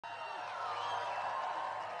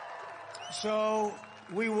So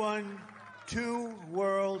we won 2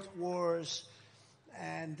 world wars,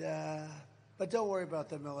 but don't worry about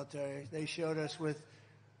the military. They showed us with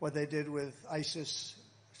what they did with ISIS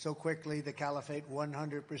so quickly, the caliphate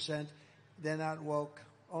 100%. They're not woke.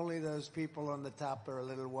 Only those people on the top are a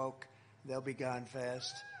little woke. They'll be gone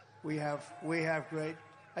fast. We have great.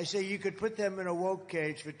 I say you could put them in a woke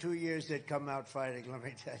cage for 2 years, they'd come out fighting. Let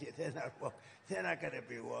me tell you, they're not woke. They're not going to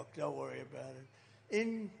be woke. Don't worry about it.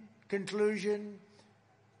 In conclusion,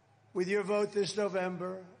 with your vote this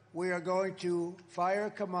November, we are going to fire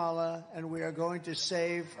Kamala and we are going to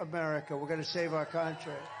save America. We're going to save our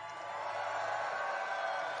country.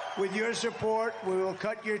 With your support, we will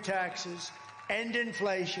cut your taxes, end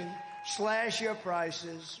inflation, slash your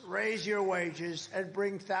prices, raise your wages, and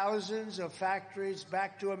bring thousands of factories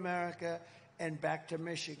back to America and back to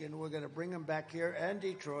Michigan. We're going to bring them back here and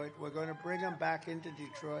Detroit. We're going to bring them back into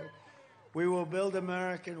Detroit. We will build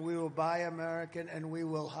American, we will buy American, and we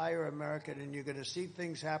will hire American. And you're going to see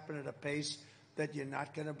things happen at a pace that you're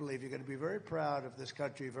not going to believe. You're going to be very proud of this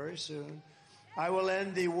country very soon. I will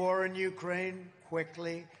end the war in Ukraine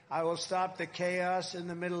quickly. I will stop the chaos in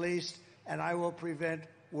the Middle East, and I will prevent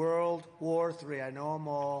World War III. I know them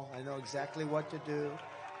all. I know exactly what to do.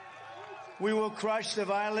 We will crush the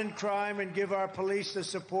violent crime and give our police the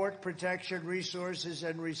support, protection, resources,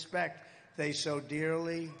 and respect they so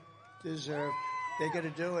dearly deserve. They're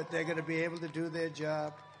going to do it. They're going to be able to do their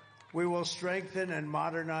job. We will strengthen and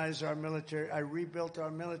modernize our military. I rebuilt our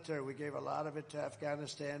military. We gave a lot of it to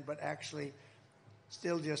Afghanistan, but actually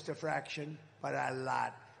still just a fraction, but a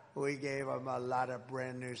lot. We gave them a lot of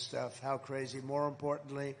brand new stuff. How crazy. More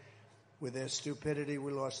importantly, with their stupidity,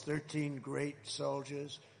 we lost 13 great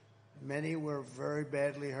soldiers. Many were very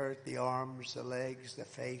badly hurt, the arms, the legs, the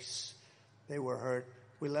face. They were hurt.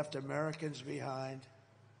 We left Americans behind.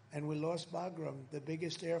 And we lost Bagram, the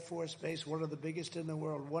biggest Air Force base, one of the biggest in the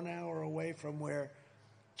world, 1 hour away from where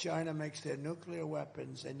China makes their nuclear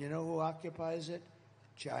weapons. And you know who occupies it?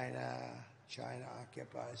 China. China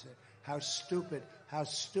occupies it. How stupid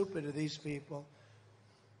are these people?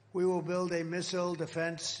 We will build a missile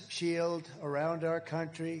defense shield around our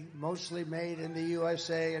country, mostly made in the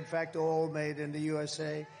USA. In fact, all made in the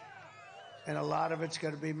USA. And a lot of it's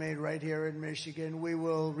going to be made right here in Michigan. We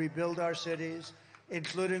will rebuild our cities,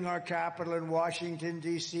 including our capital in Washington,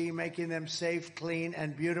 D.C., making them safe, clean,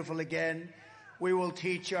 and beautiful again. We will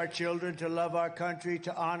teach our children to love our country,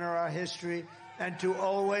 to honor our history, and to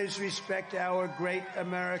always respect our great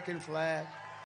American flag.